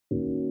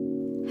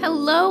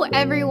Hello,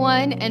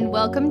 everyone, and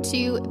welcome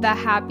to the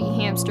Happy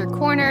Hamster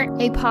Corner,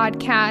 a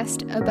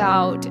podcast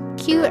about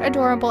cute,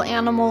 adorable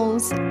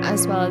animals,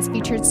 as well as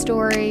featured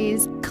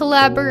stories,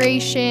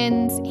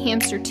 collaborations,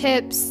 hamster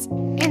tips,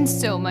 and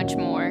so much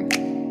more.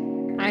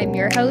 I'm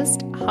your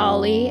host,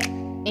 Holly,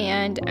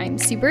 and I'm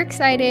super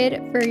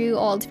excited for you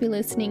all to be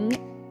listening.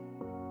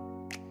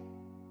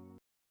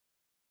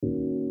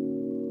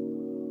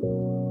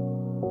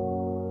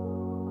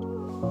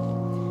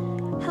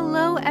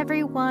 Hello,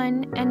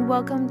 everyone, and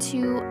welcome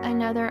to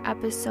another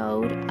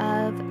episode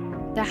of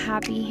the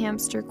Happy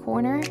Hamster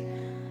Corner.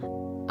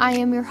 I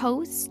am your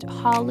host,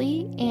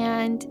 Holly,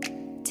 and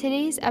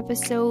today's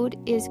episode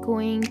is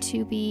going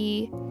to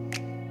be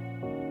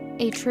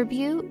a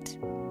tribute,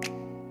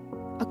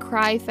 a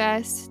cry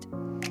fest,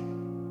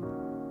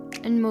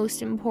 and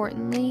most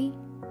importantly,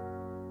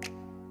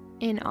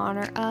 in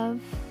honor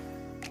of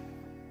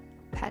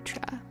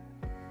Petra.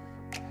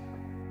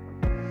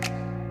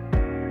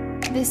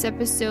 This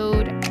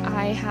episode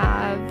I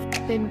have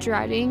been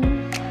dreading,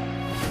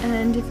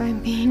 and if I'm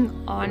being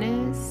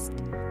honest,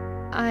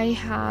 I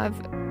have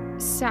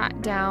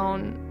sat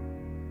down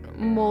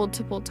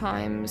multiple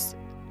times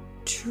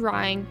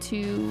trying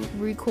to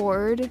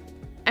record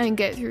and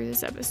get through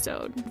this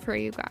episode for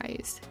you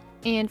guys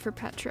and for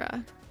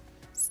Petra.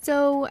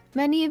 So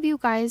many of you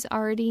guys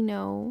already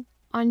know,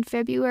 on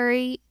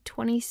February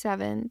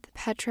 27th,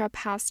 Petra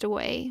passed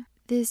away.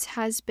 This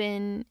has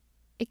been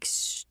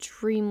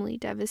extremely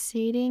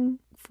devastating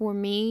for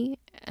me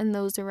and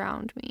those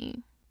around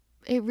me.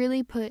 It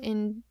really put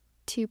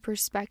into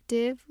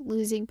perspective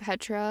losing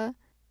Petra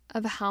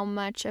of how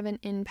much of an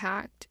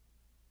impact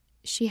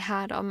she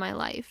had on my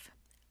life.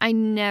 I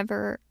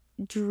never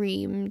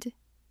dreamed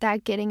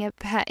that getting a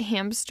pet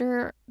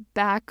hamster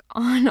back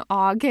on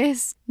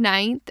August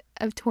 9th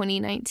of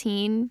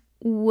 2019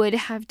 would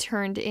have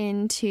turned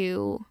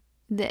into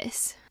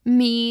this.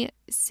 Me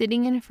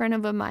sitting in front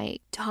of a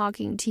mic,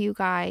 talking to you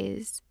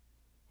guys,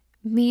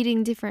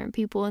 meeting different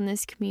people in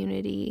this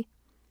community,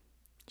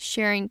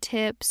 sharing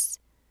tips,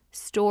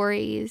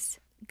 stories,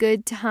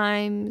 good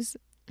times,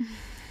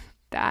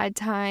 bad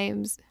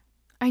times.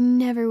 I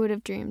never would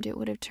have dreamed it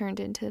would have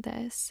turned into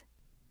this,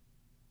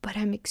 but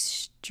I'm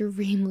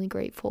extremely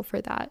grateful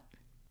for that.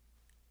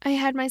 I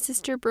had my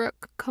sister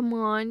Brooke come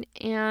on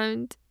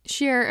and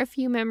share a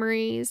few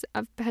memories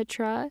of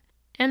Petra,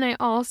 and I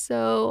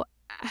also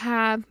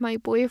have my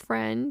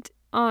boyfriend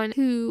on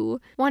who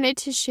wanted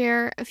to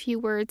share a few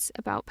words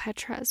about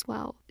Petra as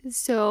well.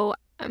 So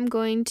I'm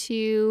going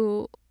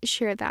to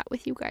share that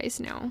with you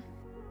guys now.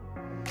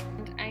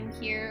 And I'm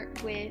here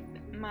with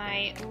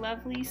my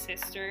lovely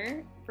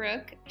sister,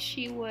 Brooke.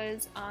 She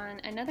was on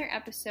another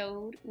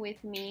episode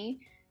with me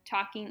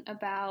talking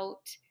about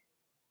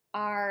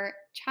our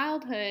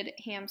childhood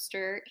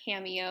hamster,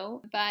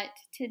 Hameo, but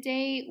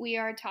today we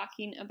are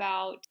talking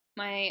about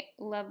my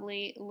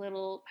lovely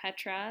little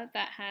Petra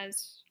that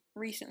has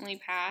recently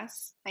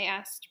passed. I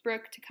asked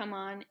Brooke to come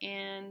on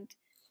and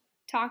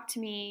talk to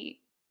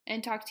me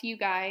and talk to you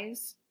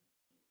guys.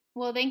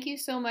 Well, thank you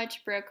so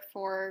much, Brooke,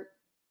 for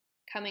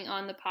coming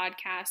on the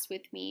podcast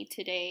with me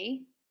today.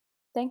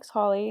 Thanks,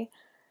 Holly.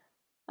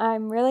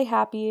 I'm really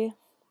happy,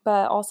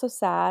 but also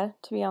sad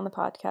to be on the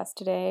podcast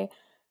today.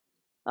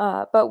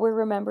 But we're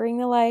remembering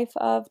the life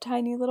of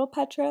tiny little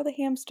Petra the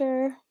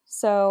hamster,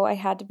 so I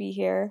had to be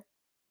here.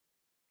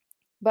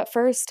 But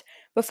first,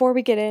 before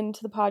we get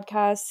into the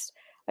podcast,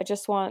 I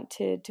just want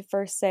to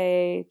first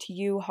say to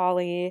you,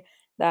 Holly,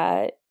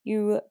 that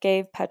you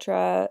gave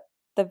Petra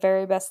the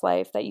very best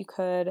life that you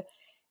could,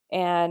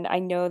 and I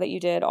know that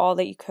you did all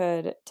that you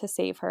could to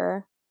save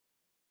her.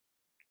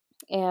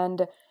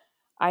 And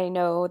I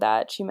know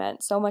that she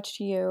meant so much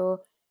to you,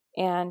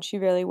 and she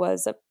really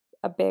was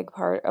a big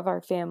part of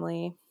our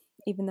family,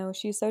 even though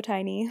she's so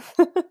tiny.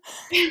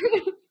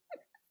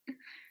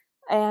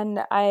 And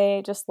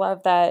I just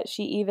love that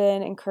she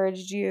even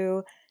encouraged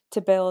you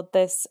to build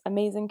this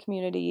amazing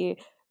community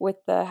with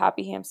the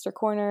Happy Hamster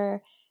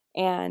Corner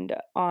and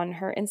on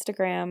her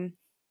Instagram.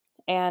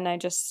 And I'm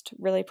just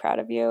really proud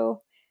of you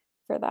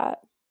for that.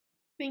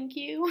 Thank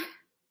you.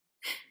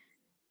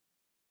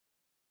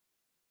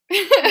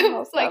 I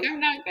was like, I'm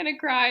not gonna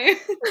cry.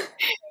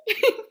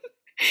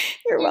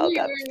 You're welcome.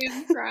 Here I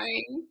am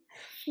crying.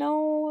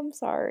 No, I'm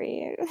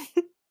sorry.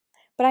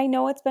 But I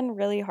know it's been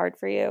really hard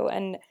for you,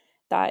 and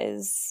that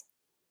is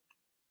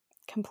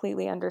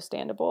completely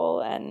understandable.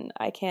 And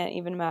I can't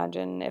even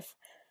imagine if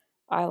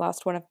I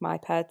lost one of my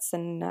pets,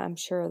 and I'm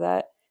sure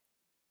that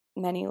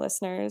many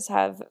listeners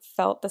have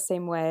felt the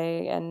same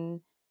way.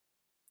 And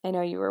I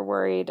know you were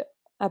worried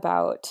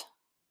about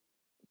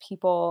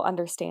people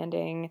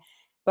understanding,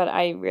 but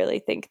I really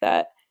think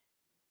that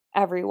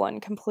everyone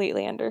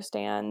completely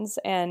understands,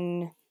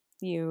 and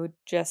you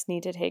just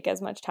need to take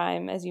as much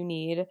time as you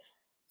need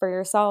for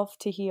yourself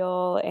to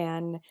heal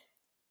and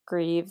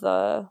grieve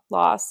the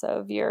loss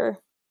of your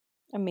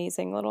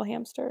amazing little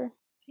hamster.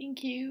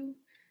 Thank you.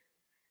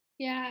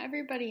 Yeah,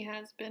 everybody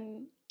has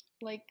been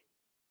like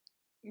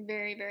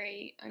very,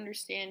 very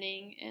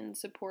understanding and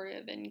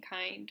supportive and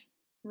kind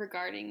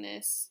regarding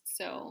this.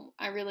 So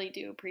I really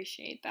do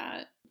appreciate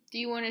that. Do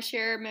you want to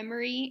share a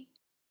memory?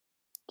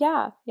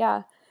 Yeah,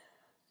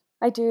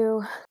 I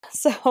do.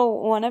 So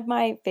one of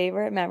my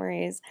favorite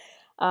memories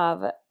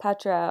of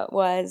Petra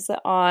was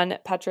on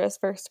Petra's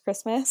first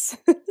Christmas.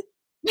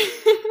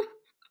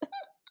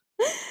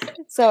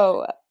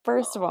 So,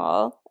 first of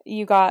all,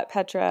 you got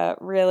Petra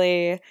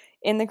really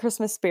in the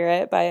Christmas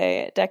spirit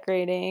by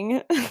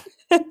decorating.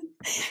 I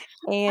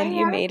And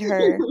you had made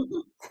her,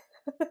 to.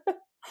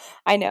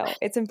 I know,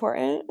 it's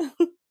important.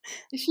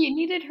 She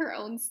needed her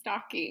own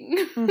stocking.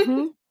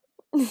 hmm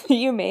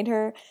You made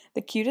her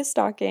the cutest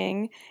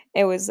stocking.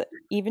 It was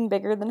even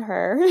bigger than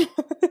her.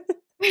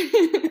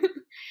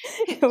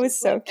 It was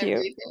Just like so cute.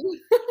 everything.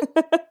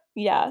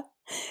 Yeah,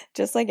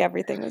 just like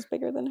everything was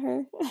bigger than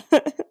her.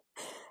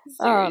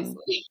 Um,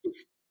 Seriously.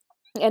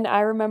 and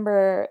I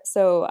remember,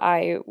 so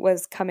I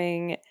was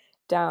coming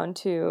down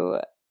to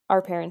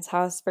our parents'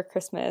 house for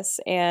Christmas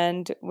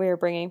and we were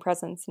bringing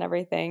presents and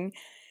everything.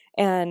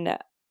 And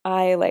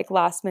I, like,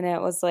 last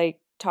minute was like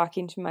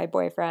talking to my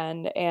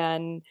boyfriend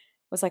and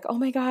was like, oh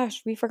my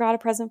gosh, we forgot a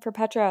present for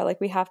Petra.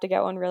 Like, we have to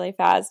get one really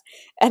fast.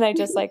 And I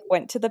just like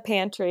went to the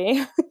pantry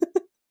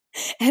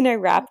and I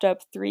wrapped up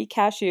 3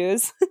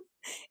 cashews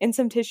in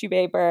some tissue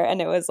paper,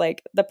 and it was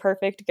like the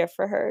perfect gift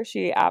for her.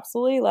 She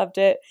absolutely loved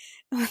it.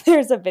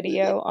 There's a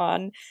video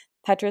on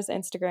Petra's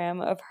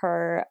Instagram of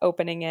her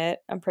opening it,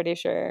 I'm pretty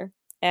sure.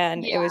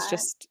 And it was Yeah.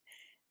 just,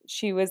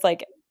 she was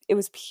like, it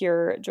was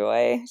pure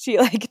joy. She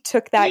like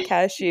took that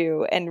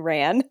cashew and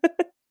ran.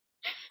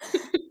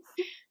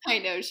 I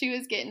know. She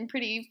was getting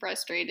pretty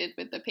frustrated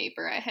with the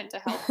paper. I had to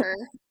help her.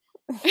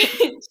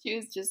 She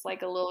was just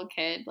like a little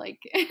kid, like,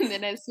 and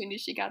then as soon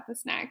as she got the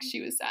snacks,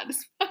 she was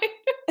satisfied.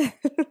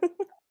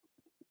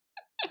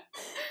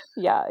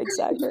 Yeah,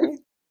 exactly.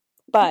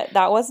 But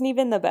that wasn't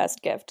even the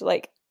best gift.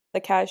 Like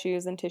the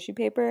cashews and tissue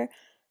paper,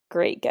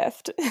 great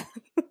gift.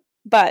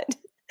 But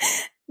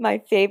my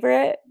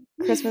favorite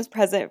Christmas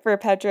present for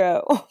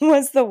Petra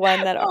was the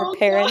one that our Oh no.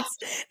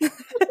 parents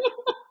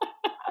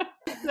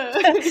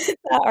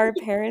that our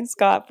parents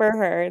got for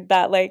her,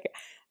 that like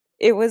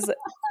it was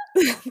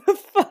the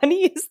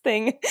funniest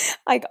thing.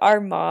 Like our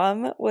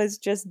mom was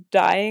just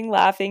dying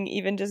laughing,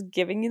 even just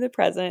giving you the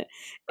present.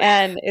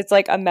 And it's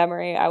like a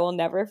memory I will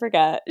never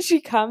forget.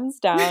 She comes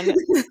down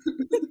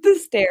the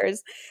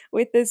stairs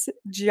with this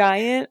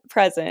giant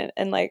present,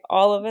 and like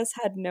all of us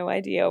had no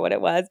idea what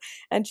it was.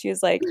 And she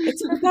was like,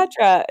 it's for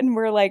Petra. And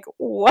we're like,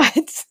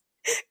 what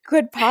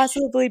could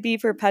possibly be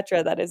for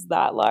Petra that is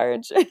that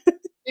large?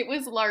 It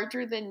was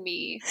larger than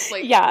me.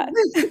 Like, Yeah.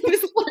 it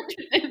was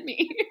larger than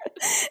me.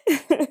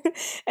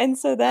 And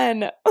so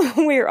then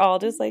we were all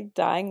just like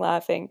dying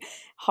laughing.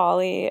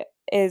 Holly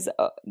is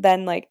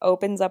then like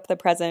opens up the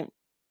present,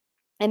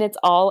 and it's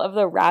all of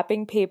the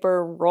wrapping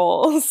paper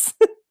rolls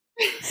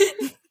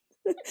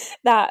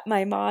that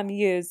my mom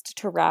used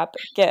to wrap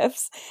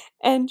gifts.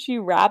 And she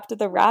wrapped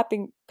the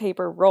wrapping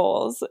paper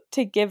rolls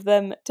to give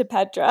them to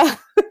Petra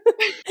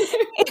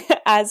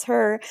as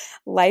her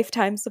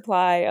lifetime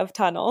supply of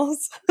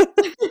tunnels.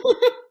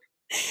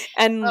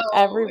 And Oh,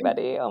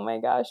 everybody, oh my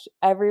gosh,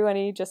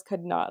 everybody just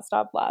could not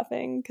stop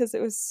laughing because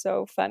it was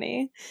so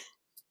funny.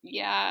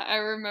 yeah, I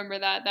remember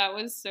that. That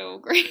was so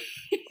great.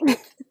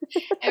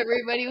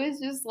 Everybody was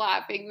just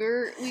laughing.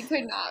 We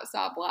could not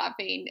stop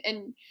laughing.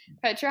 And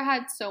Petra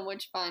had so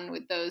much fun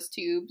with those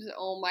tubes.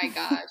 Oh my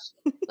gosh.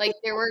 Like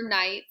there were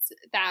nights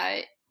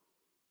that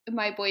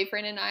my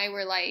boyfriend and I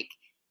were like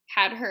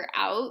had her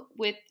out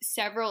with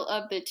several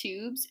of the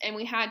tubes, and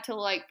we had to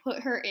like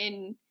put her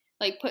in,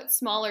 like put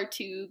smaller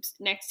tubes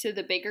next to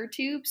the bigger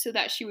tube so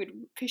that she would,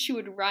 because she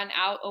would run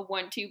out of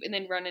one tube and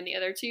then run in the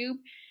other tube.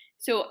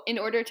 So in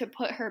order to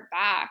put her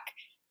back,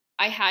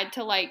 I had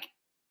to like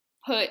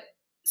put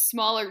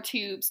smaller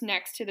tubes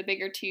next to the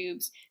bigger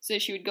tubes so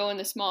she would go in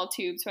the small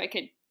tube so I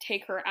could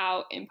take her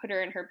out and put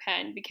her in her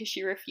pen because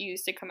she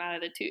refused to come out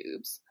of the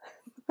tubes.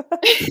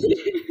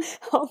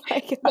 Oh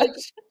my Like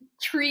gosh.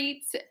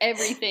 treats,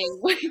 everything,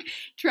 like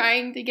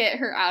trying to get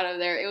her out of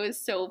there. It was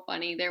so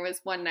funny. There was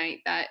one night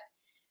that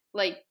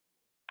like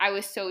I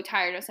was so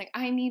tired. I was like,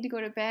 I need to go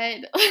to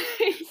bed.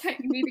 I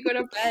need to go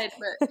to bed.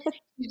 But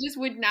she just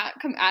would not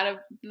come out of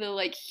the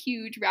like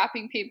huge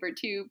wrapping paper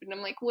tube. And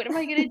I'm like, what am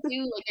I gonna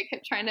do? Like I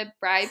kept trying to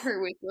bribe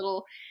her with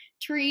little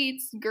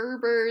treats,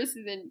 Gerbers.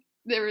 And then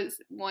there was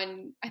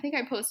one, I think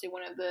I posted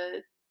one of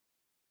the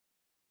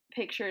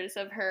pictures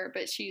of her,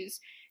 but she's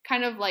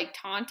kind of like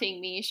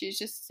taunting me. She's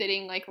just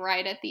sitting like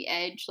right at the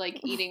edge, like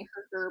eating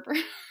her Gerber.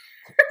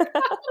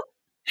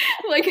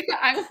 Like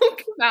I won't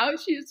come out.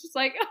 She's just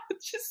like, I'll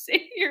just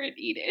sit here and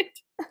eat it.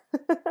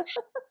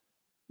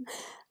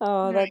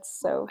 Oh, Like, that's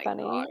oh so my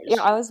funny. Yeah,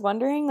 gosh. I was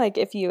wondering like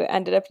if you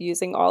ended up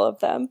using all of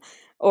them,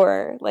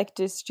 or like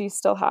does she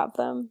still have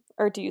them,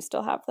 or do you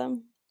still have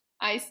them?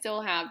 I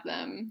still have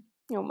them.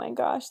 Oh my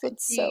gosh,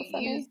 that's so She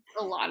funny. used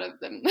a lot of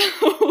them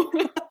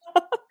though.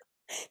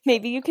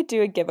 Maybe you could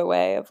do a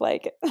giveaway of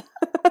like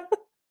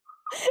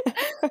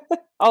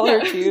all No.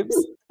 her tubes.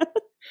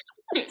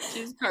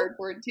 Just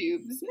cardboard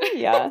tubes.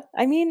 Yeah.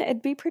 I mean,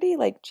 it'd be pretty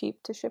like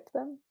cheap to ship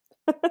them.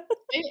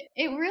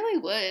 It really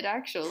would,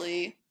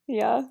 actually.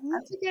 Yeah.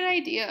 That's a good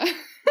idea.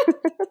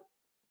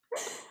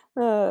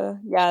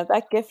 Yeah,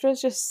 that gift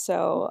was just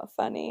so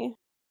funny.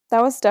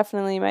 That was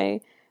definitely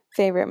my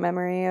favorite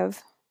memory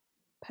of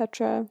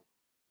Petra.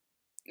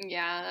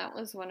 Yeah, that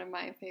was one of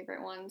my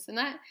favorite ones. And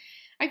that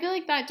I feel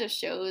like that just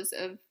shows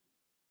of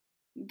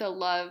the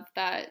love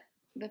that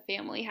the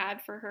family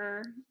had for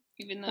her,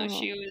 even though Oh.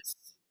 she was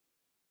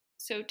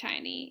so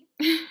tiny.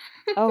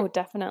 Oh,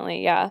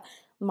 definitely. Yeah.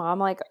 Mom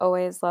like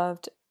always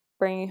loved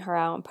bringing her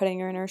out and putting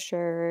her in her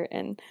shirt,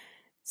 and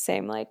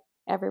same like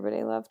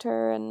everybody loved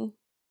her, and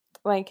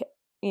like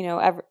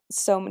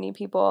so many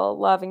people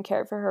love and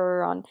care for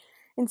her on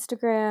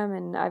Instagram,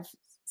 and I've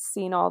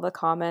seen all the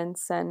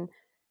comments and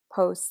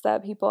posts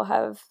that people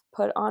have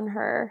put on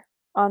her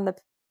on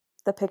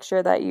the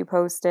picture that you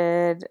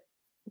posted,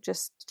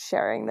 just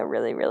sharing the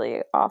really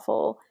really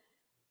awful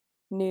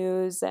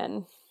news,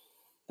 and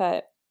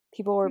but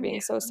people were being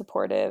Yeah. so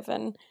supportive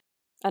and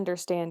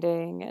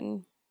understanding,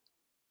 and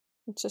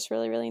it's just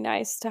really really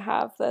nice to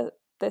have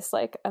this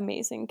like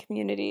amazing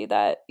community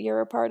that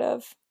you're a part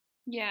of.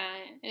 Yeah,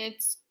 and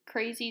it's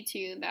crazy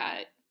too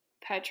that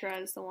Petra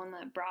is the one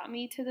that brought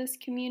me to this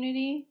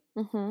community.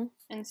 Mhm.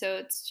 And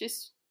so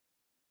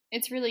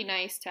it's really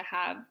nice to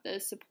have the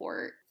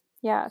support.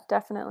 Yeah,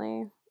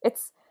 definitely.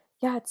 It's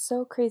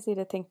so crazy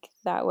to think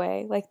that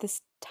way. Like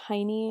this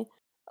tiny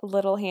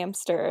little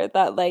hamster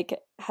that like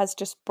has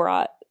just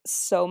brought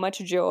so much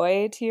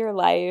joy to your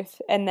life,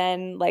 and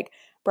then like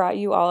brought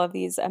you all of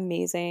these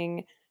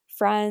amazing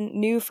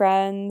new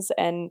friends,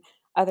 and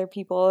other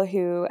people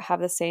who have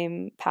the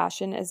same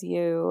passion as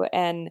you,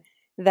 and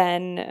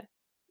then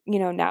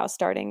now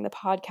starting the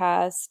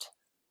podcast,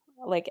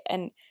 like,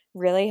 and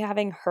really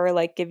having her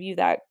like give you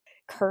that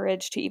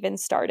courage to even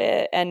start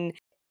it, and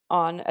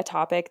on a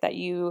topic that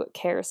you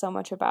care so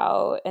much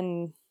about,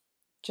 and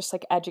just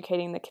like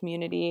educating the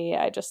community.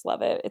 I just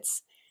love it.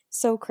 It's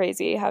so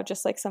crazy how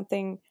just like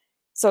something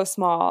so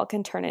small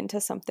can turn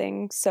into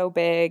something so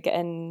big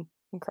and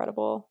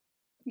incredible.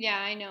 Yeah,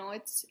 I know.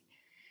 It's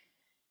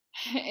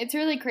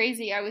really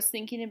crazy. I was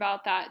thinking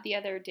about that the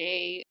other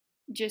day,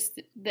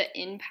 just the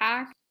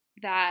impact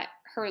that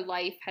her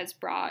life has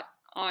brought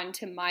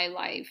onto my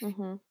life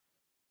Hmm.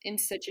 in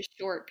such a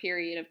short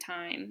period of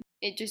time.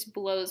 It just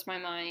blows my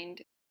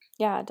mind.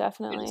 Yeah, I just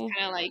definitely.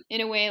 kind of like,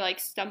 in a way, like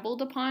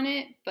stumbled upon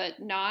it, but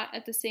not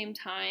at the same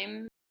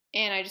time.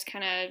 And I just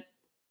kind of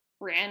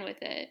ran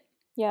with it.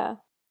 Yeah.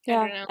 I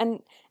Yeah. don't know.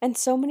 And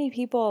so many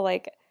people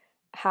like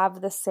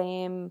have the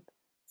same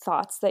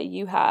thoughts that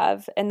you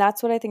have. And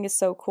that's what I think is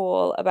so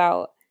cool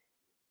about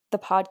the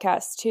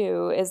podcast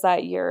too, is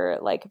that you're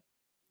like,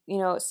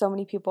 so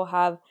many people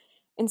have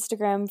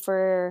Instagram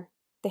for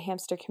the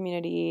hamster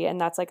community, and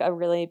that's like a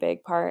really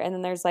big part. And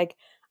then there's like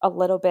a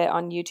little bit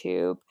on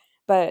YouTube,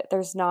 but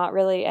there's not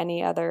really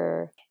any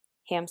other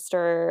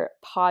hamster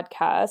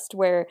podcast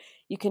where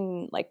you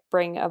can like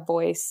bring a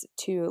voice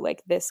to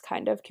like this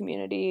kind of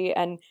community,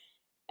 and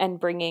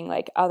bringing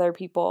like other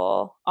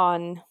people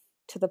on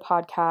to the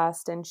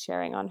podcast and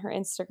sharing on her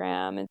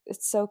Instagram. And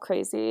it's so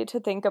crazy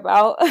to think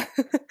about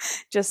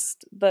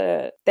just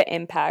the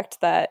impact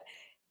that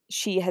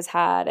she has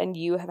had and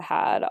you have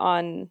had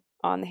on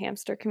the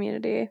hamster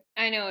community.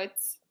 I know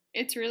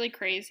it's really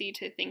crazy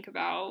to think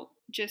about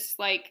just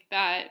like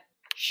that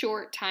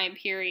short time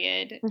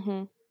period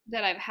Mhm.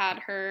 that I've had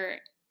her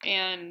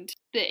and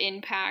the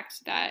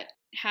impact that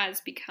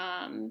has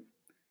become.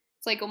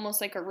 It's like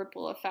almost like a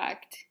ripple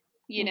effect,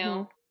 you Mhm.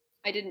 know.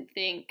 I didn't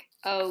think,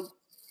 oh,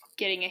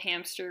 getting a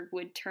hamster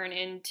would turn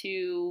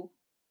into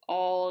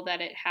all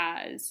that it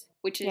has,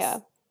 which is Yeah.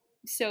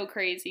 so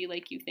crazy.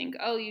 Like you think,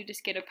 oh, you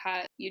just get a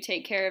pet, you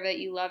take care of it,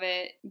 you love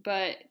it.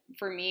 But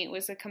for me, it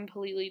was a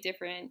completely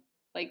different,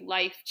 like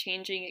life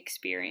changing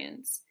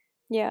experience.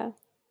 Yeah.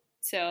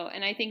 So,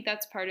 and I think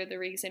that's part of the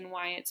reason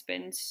why it's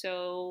been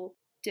so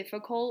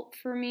difficult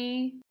for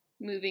me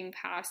moving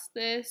past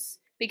this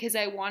because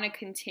I want to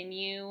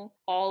continue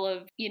all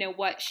of,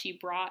 what she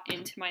brought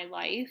into my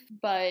life,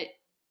 but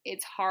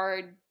it's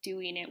hard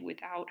doing it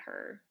without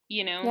her.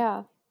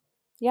 Yeah.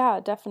 Yeah,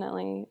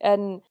 definitely.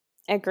 And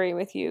I agree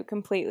with you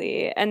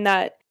completely. And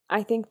that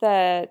I think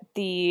that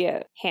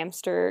the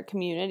hamster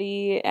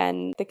community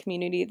and the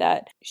community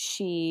that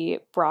she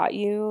brought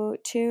you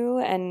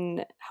to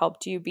and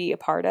helped you be a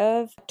part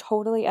of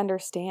totally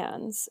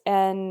understands.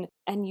 And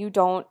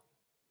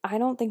I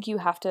don't think you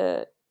have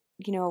to,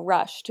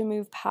 rush to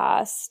move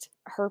past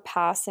her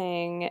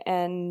passing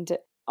and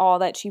all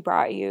that she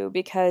brought you,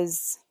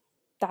 because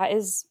that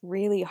is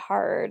really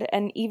hard.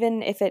 And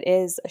even if it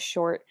is a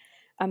short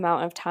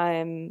amount of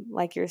time,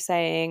 like you're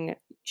saying,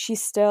 she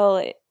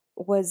still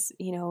was,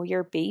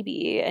 your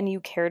baby, and you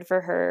cared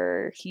for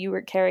her. You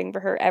were caring for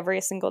her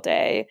every single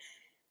day.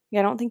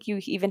 I don't think you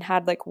even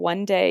had like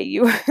one day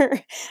you were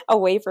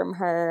away from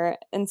her.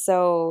 And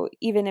so,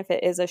 even if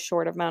it is a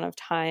short amount of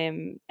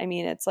time, I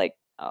mean, it's like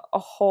a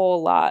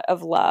whole lot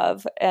of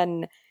love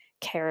and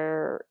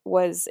care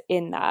was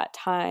in that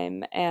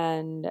time.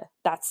 And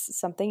that's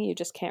something you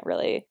just can't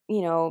really,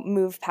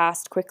 move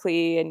past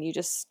quickly. And you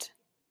just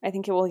I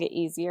think it will get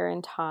easier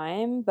in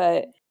time,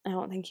 but I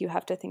don't think you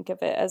have to think of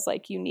it as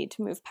like you need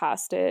to move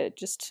past it.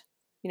 Just,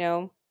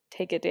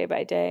 take it day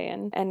by day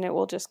and it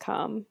will just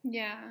come.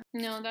 Yeah.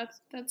 No,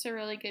 that's a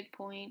really good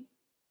point.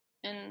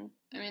 And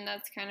I mean,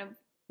 that's kind of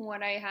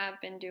what I have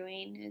been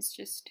doing, is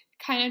just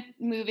kind of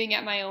moving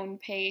at my own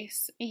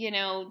pace.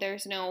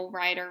 There's no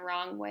right or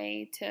wrong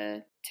way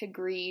to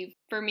grieve.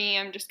 For me,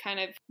 I'm just kind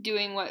of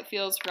doing what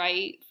feels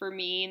right for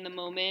me in the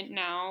moment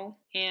now,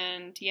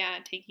 and yeah,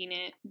 taking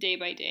it day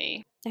by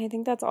day. I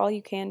think that's all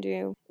you can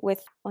do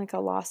with like a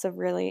loss of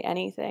really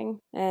anything.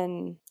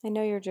 And I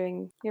know you're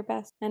doing your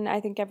best, and I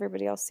think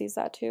everybody else sees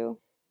that too.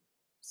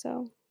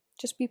 So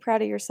just be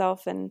proud of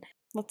yourself, and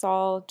let's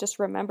all just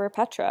remember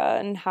Petra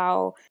and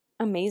how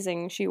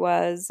amazing she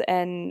was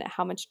and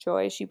how much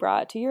joy she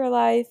brought to your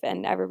life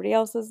and everybody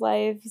else's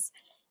lives.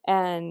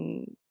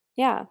 And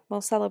yeah,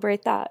 we'll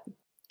celebrate that.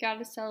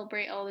 Gotta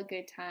celebrate all the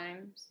good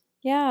times.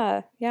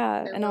 Yeah,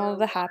 There and were all a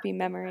the lot happy of good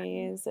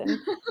memories times. and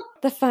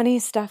the funny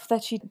stuff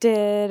that she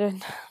did,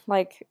 and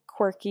like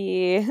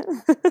quirky,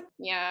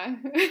 Yeah.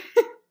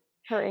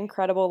 her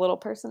incredible little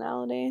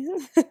personality.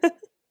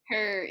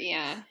 Her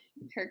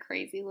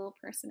crazy little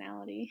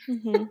personality.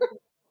 hmm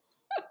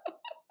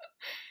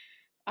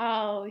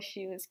Oh,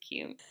 she was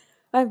cute.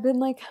 I've been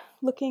like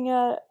looking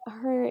at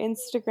her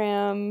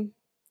Instagram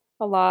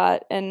a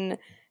lot and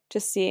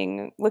just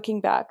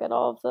looking back at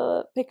all of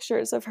the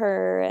pictures of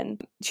her,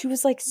 and she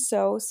was like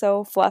so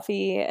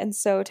fluffy and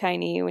so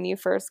tiny when you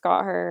first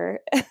got her.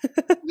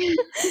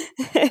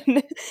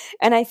 and,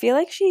 and I feel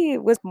like she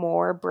was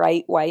more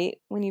bright white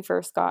when you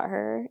first got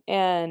her,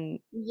 and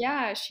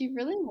Yeah, she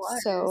really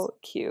was. so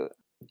cute.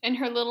 And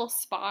her little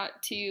spot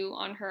too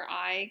on her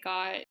eye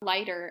got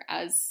lighter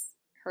as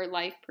her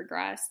life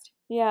progressed.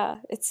 Yeah,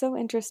 it's so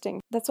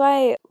interesting. That's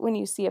why when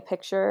you see a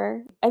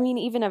picture, I mean,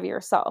 even of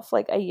yourself,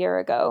 like a year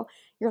ago,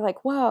 you're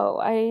like, whoa,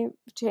 I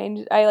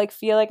changed. I like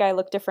feel like I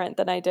look different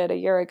than I did a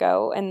year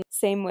ago. And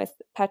same with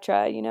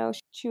Petra,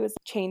 she was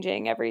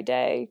changing every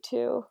day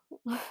too.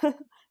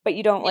 But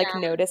you don't like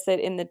Yeah. notice it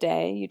in the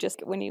day. You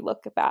just, when you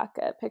look back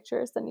at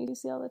pictures, then you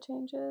see all the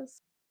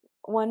changes.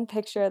 One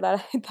picture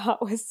that I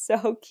thought was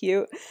so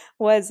cute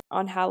was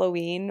on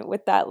Halloween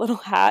with that little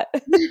hat,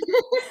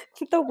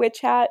 the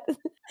witch hat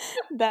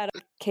that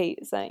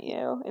Kate sent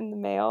you in the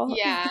mail.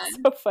 Yeah. It's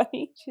so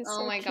funny. She's Oh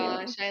so my cute.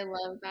 gosh, I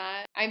love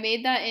that. I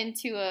made that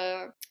into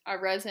a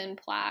resin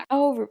plaque.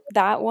 Oh,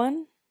 that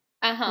one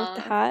with the Uh-huh.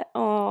 hat.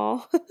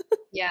 Oh.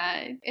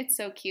 Yeah, it's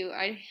so cute.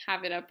 I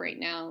have it up right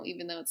now,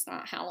 even though it's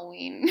not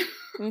Halloween.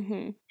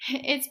 mhm.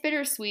 It's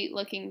bittersweet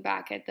looking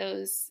back at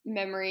those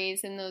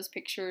memories and those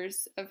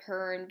pictures of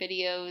her and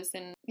videos.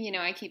 And,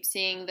 I keep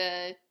seeing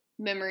the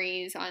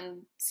memories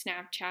on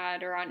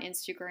Snapchat or on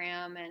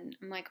Instagram. And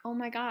I'm like, oh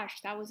my gosh,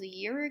 that was a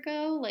year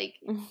ago? Like,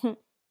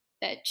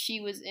 that she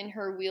was in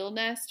her wheel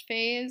nest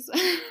phase.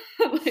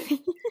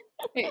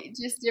 Like,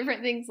 just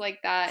different things like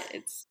that.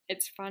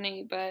 It's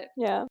funny, but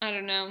yeah. I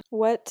don't know.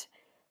 What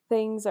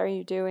things are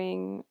you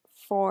doing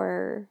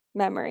for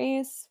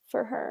memories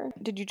for her?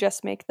 Did you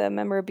just make the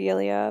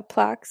memorabilia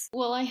plaques?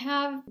 Well, I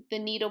have the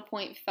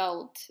needlepoint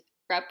felt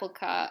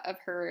replica of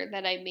her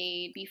that I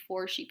made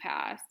before she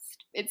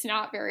passed. It's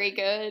not very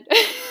good.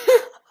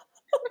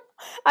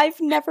 I've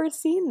never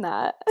seen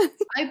that.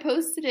 I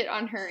posted it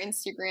on her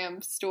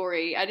Instagram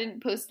story. I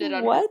didn't post it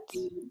on her What?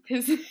 feed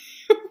because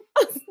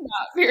it's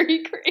not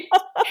very great.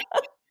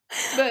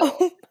 But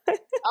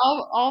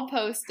Oh I'll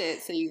post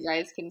it so you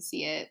guys can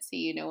see it, so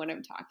you know what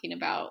I'm talking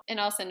about, and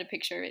I'll send a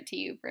picture of it to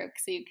you, Brooke,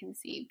 so you can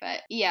see. But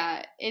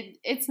yeah,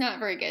 it's not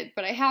very good.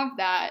 But I have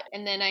that,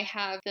 and then I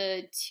have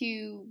the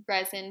 2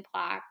 resin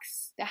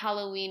plaques, the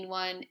Halloween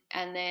one,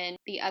 and then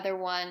the other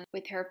one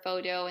with her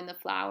photo and the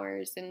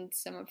flowers and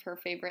some of her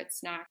favorite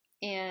snacks.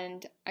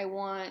 And I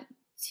want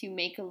to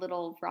make a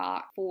little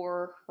rock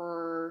for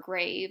her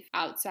grave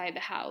outside the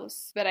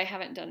house, but I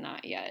haven't done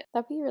that yet.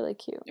 That'd be really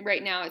cute.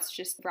 Right now it's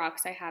just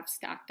rocks I have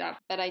stacked up,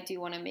 but I do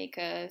want to make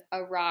a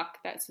rock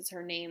that says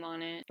her name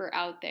on it for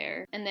out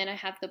there. And then I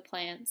have the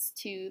plants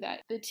too,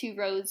 that the 2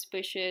 rose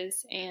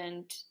bushes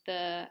and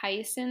the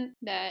hyacinth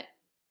that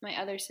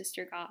my other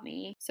sister got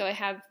me. So I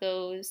have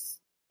those.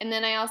 And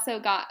then I also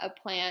got a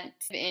plant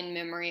in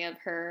memory of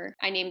her.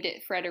 I named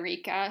it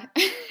Frederica.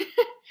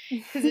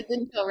 Because it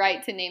didn't feel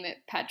right to name it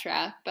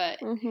Petra, but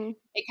mm-hmm.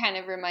 it kind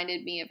of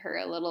reminded me of her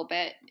a little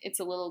bit. It's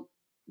a little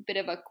bit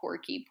of a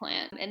quirky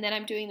plant. And then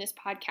I'm doing this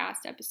podcast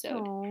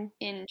episode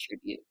in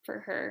tribute for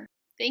her.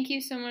 Thank you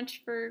so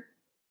much for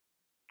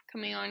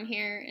coming on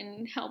here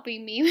and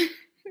helping me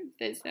with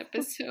this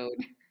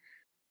episode.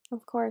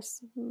 Of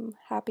course. I'm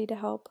happy to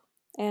help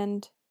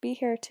and be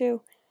here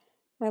too.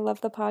 I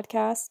love the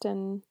podcast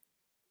and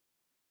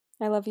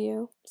I love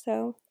you.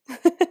 So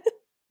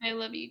I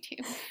love you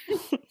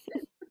too.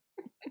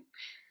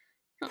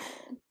 Oh.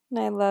 And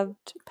I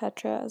loved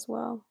Petra as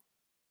well.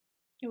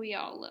 We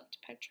all loved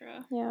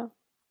Petra. Yeah.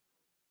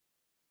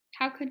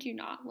 How could you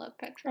not love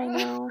Petra? I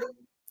know.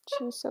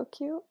 She was so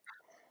cute.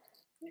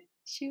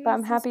 She was but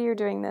I'm happy you're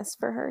doing this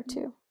for her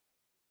too.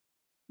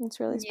 It's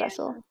really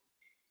special.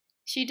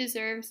 She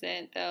deserves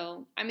it,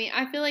 though. I mean,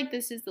 I feel like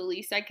this is the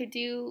least I could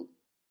do,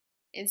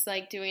 is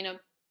like doing a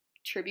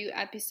tribute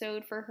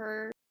episode for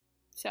her.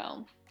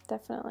 So,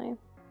 Definitely.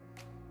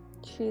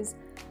 She's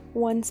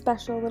one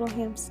special little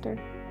hamster.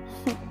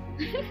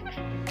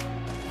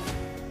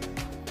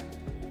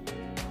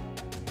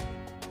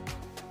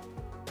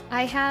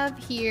 I have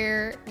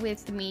here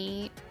with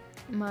me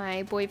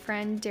my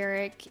boyfriend,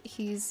 Derek.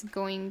 He's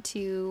going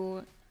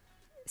to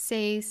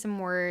say some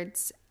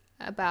words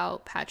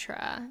about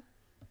Petra.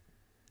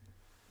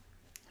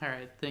 All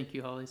right, thank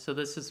you, Holly. So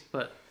this is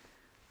what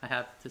I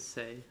have to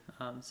say.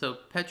 So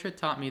Petra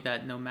taught me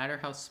that no matter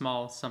how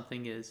small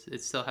something is,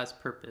 it still has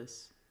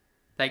purpose.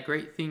 That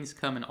great things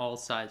come in all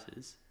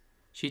sizes.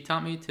 She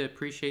taught me to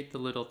appreciate the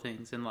little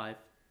things in life,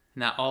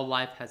 and that all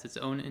life has its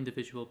own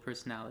individual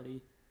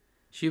personality.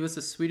 She was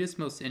the sweetest,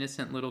 most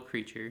innocent little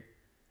creature,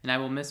 and I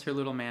will miss her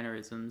little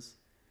mannerisms,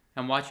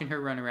 and watching her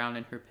run around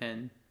in her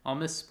pen. I'll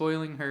miss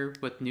spoiling her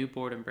with new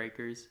boredom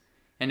breakers,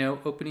 and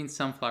opening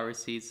sunflower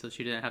seeds so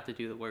she didn't have to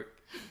do the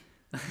work.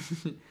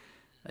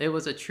 It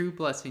was a true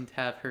blessing to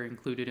have her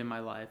included in my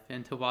life,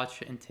 and to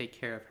watch and take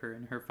care of her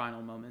in her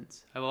final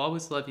moments. I will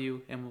always love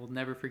you, and will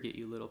never forget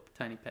you, little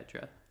tiny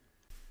Petra.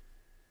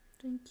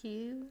 Thank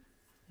you.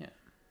 Yeah.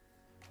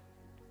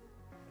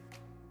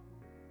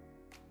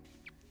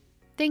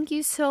 Thank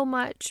you so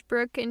much,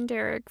 Brooke and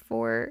Derek,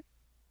 for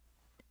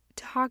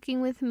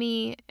talking with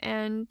me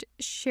and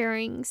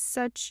sharing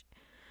such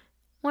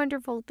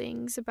wonderful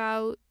things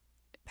about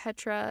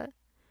Petra.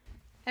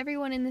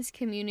 Everyone in this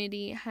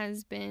community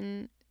has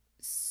been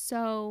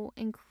so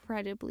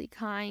incredibly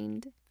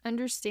kind,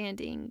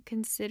 understanding,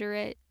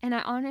 considerate, and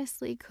I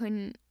honestly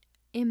couldn't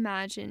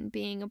imagine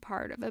being a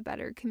part of a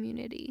better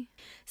community.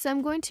 So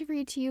I'm going to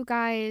read to you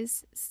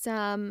guys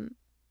some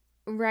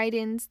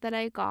write-ins that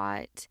I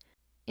got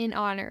in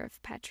honor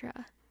of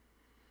Petra.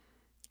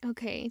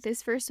 Okay,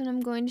 this first one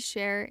I'm going to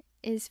share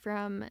is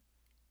from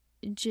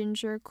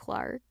Ginger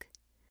Clark.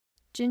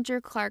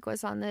 Ginger Clark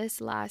was on this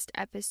last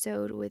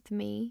episode with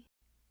me,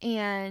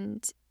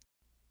 and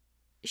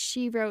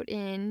she wrote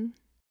in,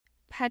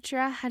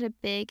 Petra had a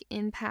big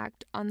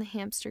impact on the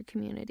hamster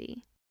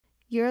community.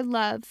 Your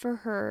love for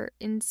her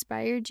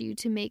inspired you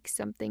to make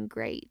something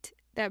great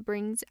that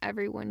brings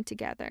everyone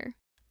together.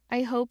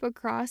 I hope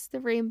across the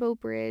Rainbow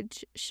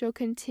Bridge she'll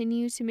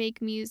continue to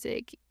make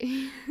music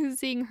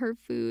using her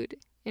food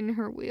in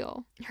her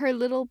wheel. Her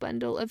little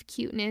bundle of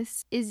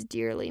cuteness is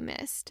dearly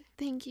missed.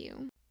 Thank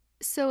you.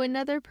 So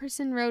another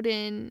person wrote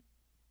in,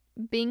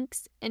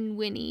 Binks and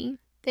Winnie.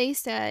 They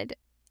said,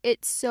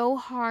 it's so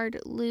hard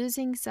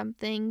losing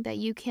something that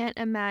you can't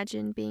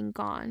imagine being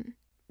gone.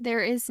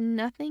 There is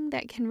nothing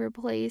that can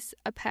replace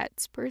a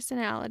pet's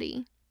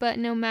personality, but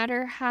no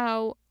matter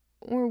how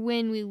or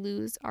when we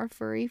lose our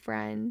furry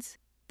friends,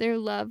 their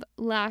love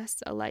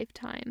lasts a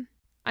lifetime.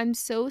 I'm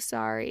so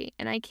sorry,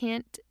 and I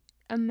can't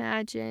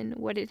imagine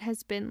what it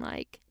has been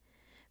like,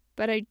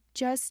 but I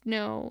just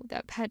know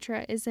that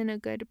Petra is in a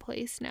good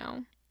place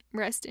now.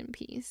 Rest in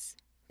peace.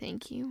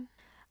 Thank you.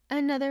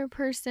 Another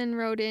person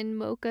wrote in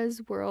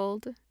Mocha's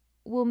World,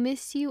 we'll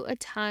miss you a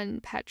ton,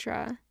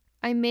 Petra.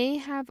 I may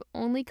have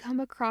only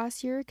come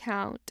across your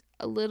account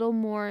a little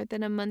more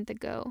than a month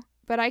ago,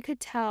 but I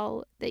could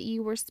tell that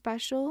you were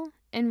special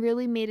and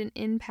really made an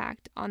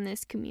impact on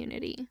this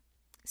community.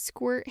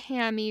 Squirt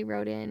Hammy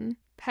wrote in,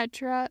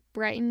 Petra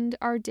brightened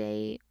our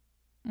day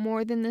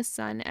more than the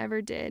sun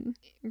ever did.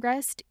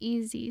 Rest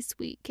easy,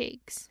 sweet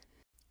cakes.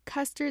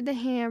 Custard the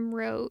Ham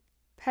wrote,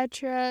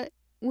 Petra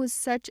was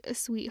such a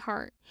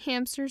sweetheart.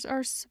 Hamsters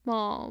are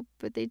small,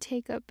 but they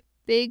take up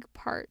big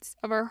parts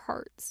of our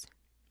hearts.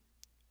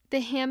 The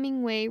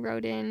Hemingway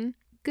wrote in,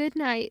 good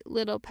night,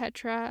 little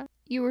Petra.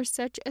 You were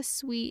such a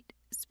sweet,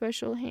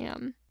 special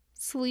ham.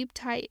 Sleep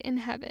tight in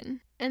heaven.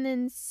 And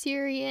then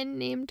Syrian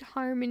named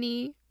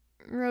Harmony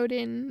wrote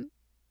in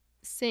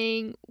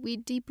saying, we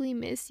deeply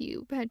miss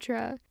you,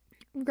 Petra.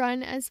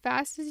 Run as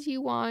fast as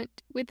you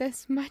want with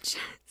as much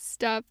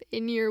stuff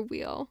in your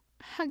wheel.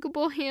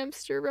 Huggable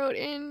Hamster wrote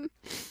in,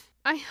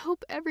 I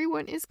hope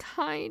everyone is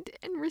kind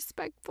and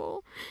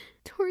respectful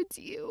towards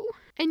you,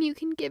 and you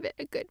can give it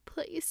a good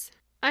place.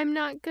 I'm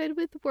not good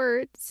with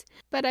words,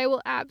 but I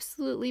will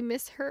absolutely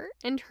miss her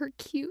and her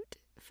cute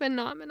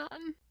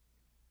phenomenon.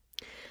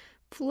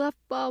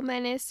 Fluffball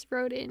Menace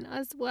wrote in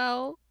as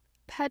well,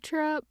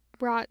 Petra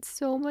brought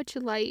so much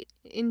light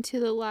into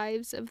the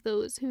lives of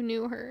those who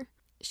knew her.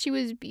 She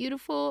was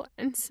beautiful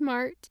and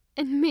smart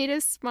and made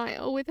us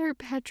smile with her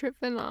Petra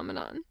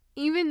phenomenon.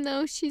 Even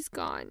though she's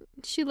gone,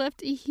 she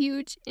left a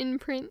huge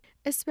imprint,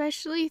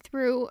 especially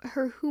through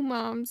her Who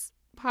Moms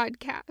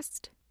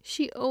podcast.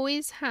 She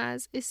always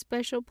has a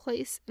special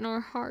place in our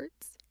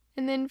hearts.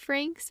 And then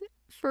Frank's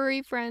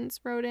furry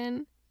friends wrote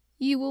in,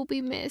 you will be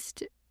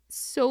missed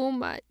so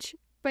much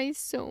by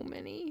so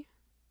many.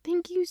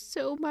 Thank you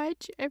so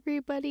much,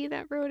 everybody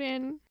that wrote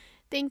in.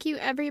 Thank you,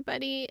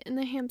 everybody in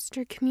the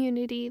hamster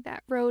community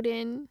that wrote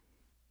in.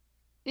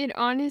 It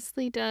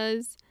honestly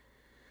does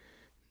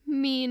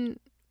mean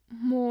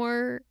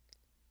more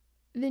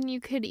than you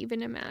could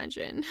even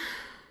imagine.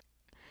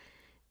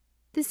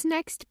 This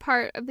next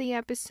part of the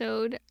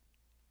episode,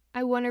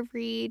 I want to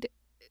read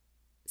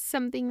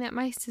something that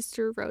my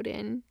sister wrote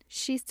in.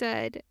 She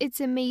said,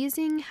 "It's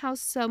amazing how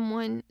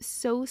someone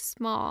so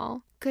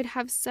small could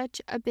have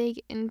such a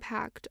big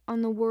impact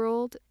on the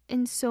world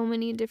and so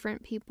many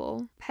different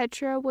people.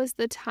 Petra was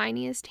the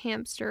tiniest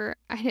hamster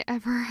I'd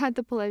ever had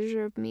the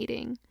pleasure of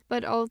meeting.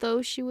 But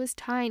although she was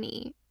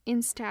tiny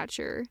in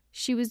stature,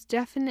 she was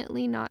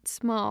definitely not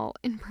small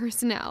in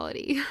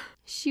personality.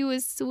 She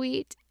was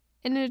sweet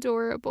and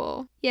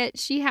adorable, yet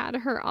she had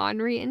her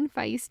ornery and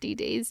feisty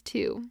days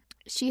too.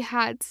 She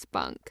had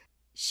spunk.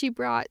 She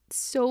brought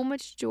so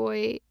much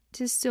joy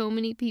to so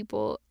many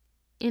people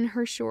in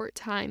her short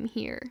time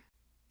here.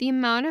 The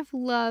amount of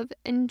love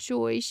and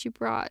joy she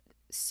brought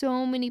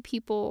so many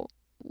people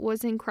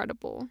was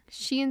incredible.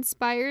 She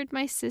inspired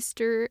my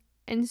sister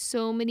and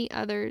so many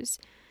others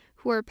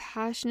who are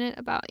passionate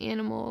about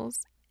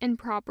animals and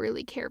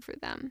properly care for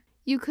them.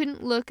 You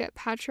couldn't look at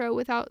Petra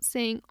without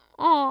saying,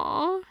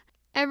 'Aw.'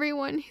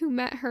 Everyone who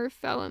met her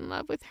fell in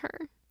love with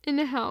her, and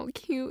how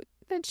cute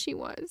that she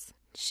was.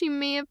 She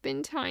may have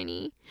been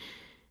tiny,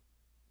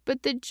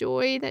 but the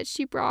joy that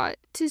she brought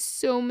to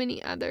so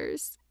many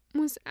others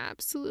was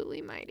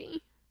absolutely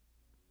mighty."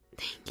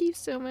 Thank you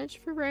so much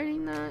for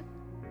writing that.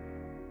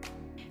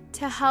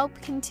 To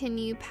help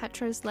continue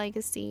Petra's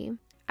legacy,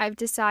 I've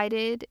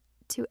decided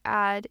to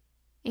add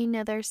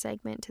another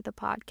segment to the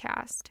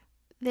podcast.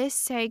 This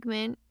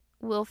segment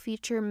will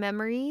feature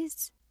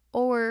memories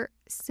or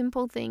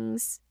simple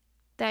things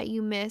that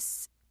you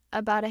miss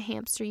about a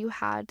hamster you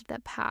had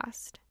that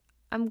passed.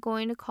 I'm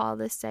going to call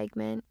this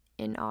segment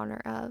In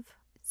Honor Of.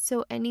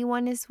 So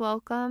anyone is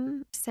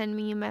welcome. Send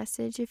me a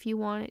message if you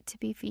want it to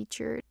be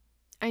featured.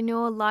 I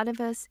know a lot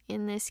of us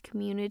in this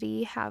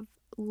community have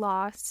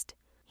lost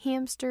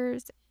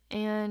hamsters,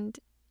 and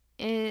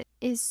it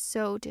is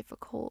so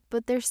difficult.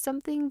 But there's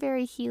something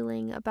very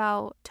healing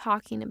about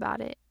talking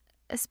about it,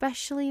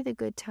 especially the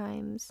good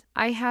times.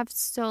 I have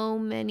so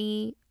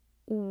many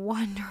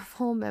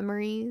wonderful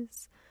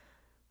memories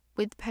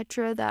with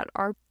Petra that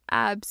are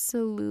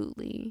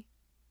absolutely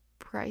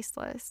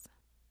priceless.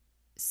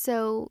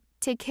 So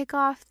to kick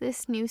off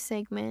this new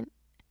segment,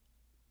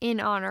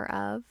 In Honor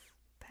Of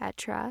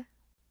Petra,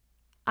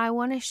 I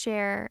want to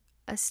share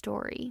a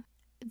story.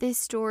 This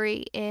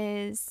story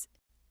is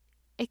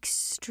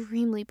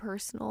extremely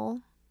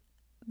personal,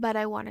 but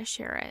I want to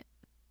share it.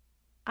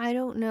 I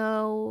don't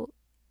know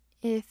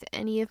if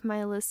any of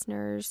my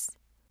listeners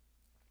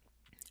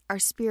are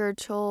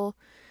spiritual,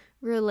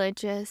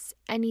 religious,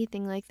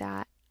 anything like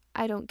that.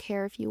 I don't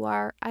care if you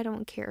are. I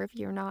don't care if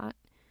you're not.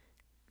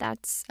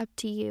 That's up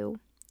to you.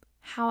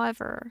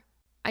 However,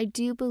 I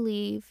do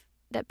believe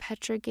that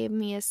Petra gave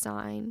me a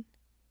sign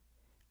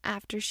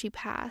after she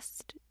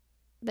passed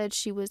that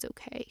she was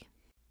okay.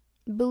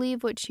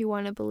 Believe what you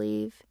want to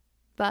believe,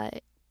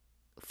 but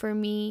for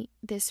me,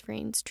 this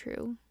reigns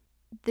true.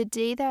 The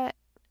day that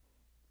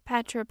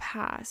Petra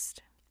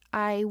passed,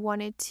 I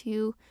wanted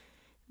to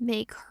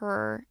make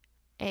her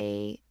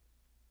a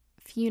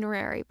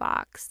funerary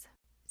box.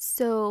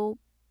 So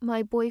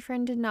my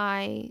boyfriend and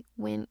I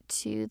went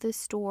to the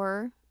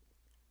store.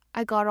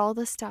 I got all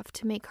the stuff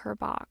to make her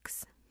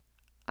box.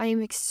 I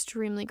am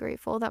extremely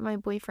grateful that my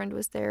boyfriend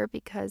was there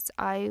because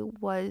I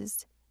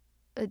was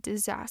a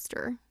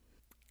disaster.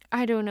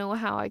 I don't know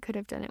how I could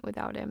have done it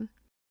without him.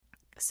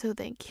 So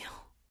thank you.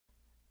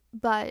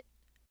 But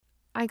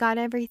I got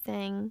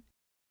everything,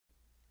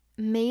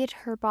 made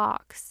her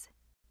box,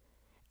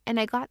 and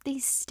I got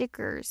these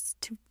stickers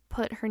to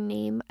put her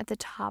name at the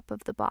top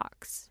of the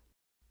box.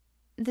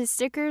 The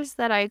stickers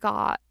that I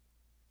got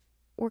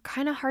were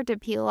kind of hard to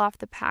peel off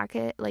the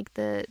packet, like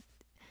the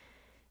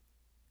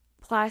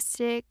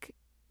plastic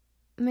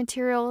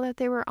material that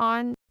they were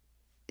on.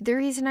 The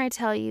reason I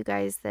tell you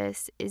guys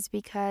this is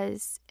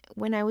because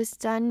when I was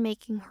done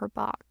making her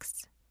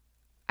box,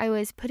 I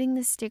was putting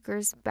the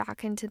stickers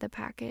back into the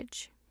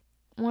package.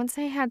 Once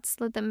I had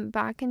slid them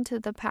back into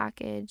the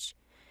package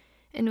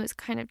and was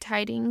kind of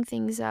tidying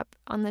things up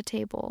on the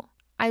table,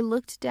 I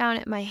looked down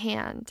at my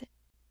hand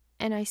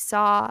and I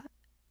saw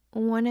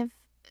one of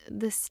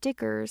the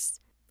stickers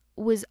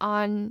was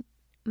on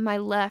my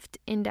left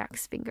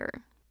index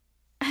finger.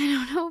 I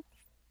don't know,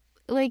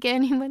 like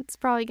anyone's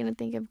probably going to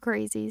think I'm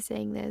crazy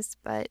saying this,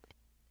 but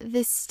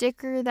the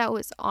sticker that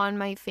was on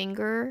my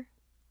finger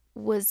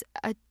was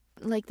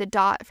like the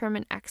dot from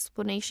an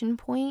exclamation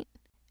point,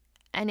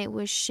 and it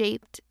was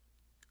shaped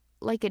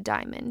like a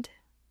diamond.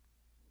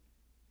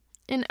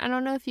 And I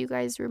don't know if you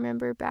guys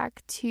remember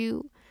back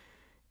to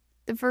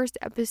the first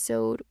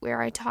episode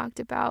where I talked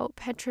about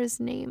Petra's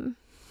name,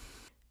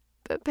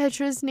 but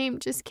Petra's name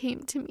just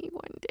came to me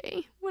one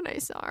day when I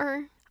saw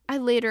her. I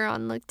later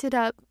on looked it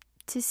up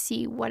to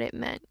see what it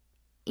meant,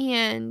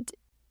 and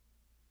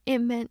it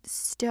meant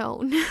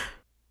stone.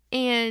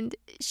 And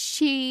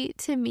she,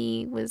 to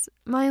me, was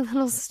my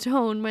little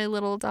stone, my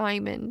little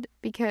diamond,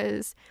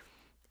 because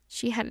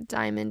she had a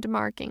diamond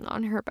marking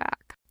on her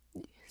back.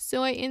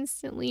 So I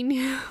instantly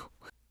knew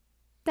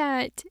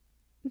that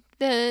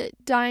the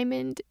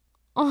diamond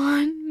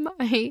on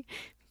my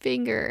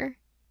finger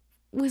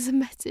was a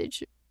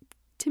message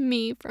to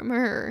me from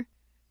her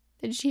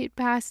that she had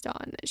passed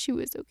on, that she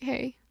was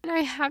okay. And I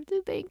have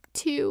to thank,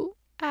 too,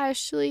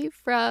 Ashley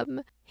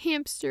from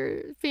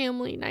Hamster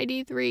Family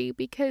 93,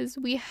 because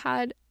we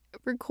had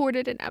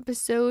recorded an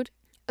episode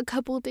a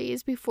couple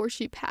days before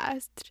she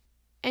passed,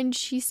 and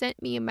she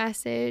sent me a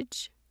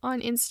message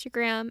on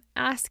Instagram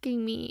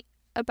asking me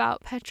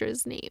about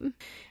Petra's name.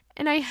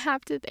 And I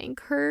have to thank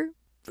her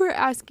for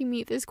asking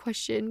me this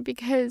question,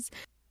 because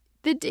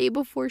the day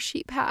before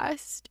she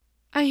passed,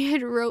 I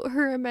had wrote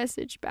her a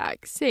message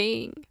back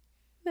saying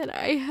that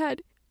I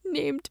had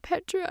named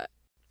Petra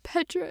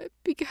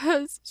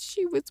because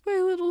she was my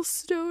little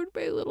stone,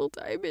 my little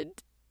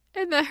diamond,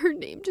 and that her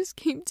name just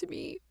came to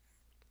me.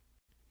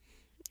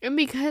 And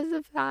because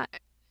of that,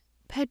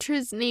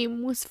 Petra's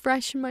name was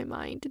fresh in my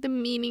mind, the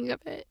meaning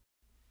of it.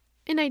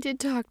 And I did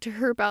talk to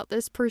her about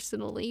this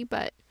personally,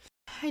 but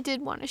I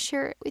did want to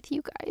share it with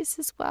you guys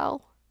as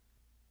well,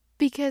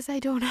 because I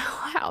don't know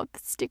how the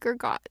sticker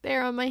got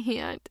there on my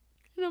hand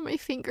and on my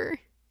finger.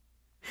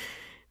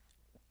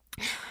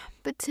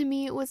 But to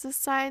me, it was a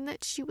sign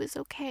that she was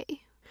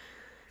okay.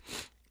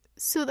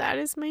 So that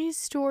is my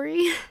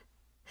story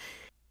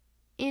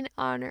in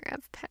honor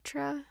of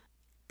Petra.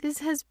 This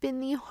has been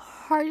the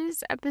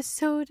hardest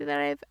episode that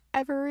I've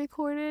ever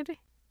recorded.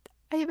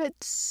 I have had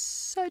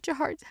such a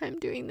hard time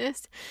doing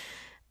this.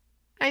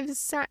 I've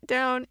sat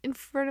down in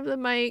front of the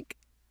mic,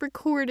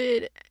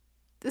 recorded,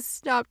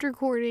 stopped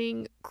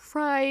recording,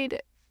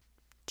 cried,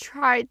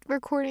 tried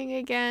recording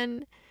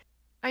again.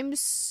 I'm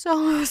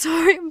so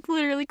sorry. I'm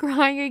literally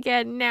crying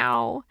again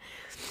now.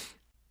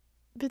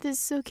 But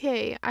this is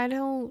okay. I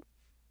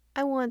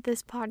want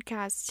this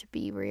podcast to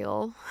be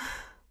real.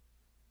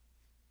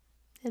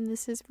 And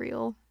this is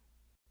real.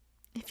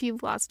 If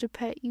you've lost a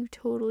pet, you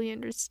totally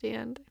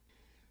understand.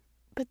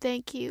 But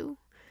thank you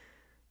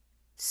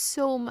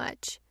so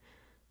much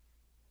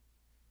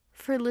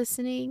for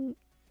listening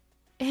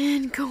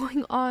and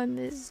going on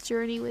this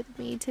journey with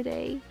me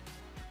today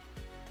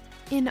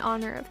in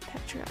honor of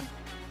Petra.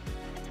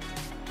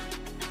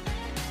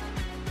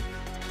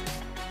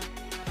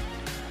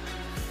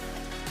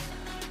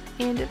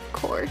 And of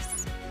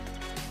course,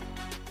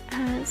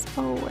 as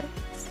always,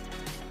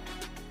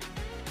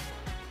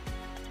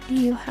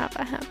 you have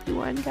a happy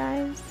one,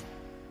 guys.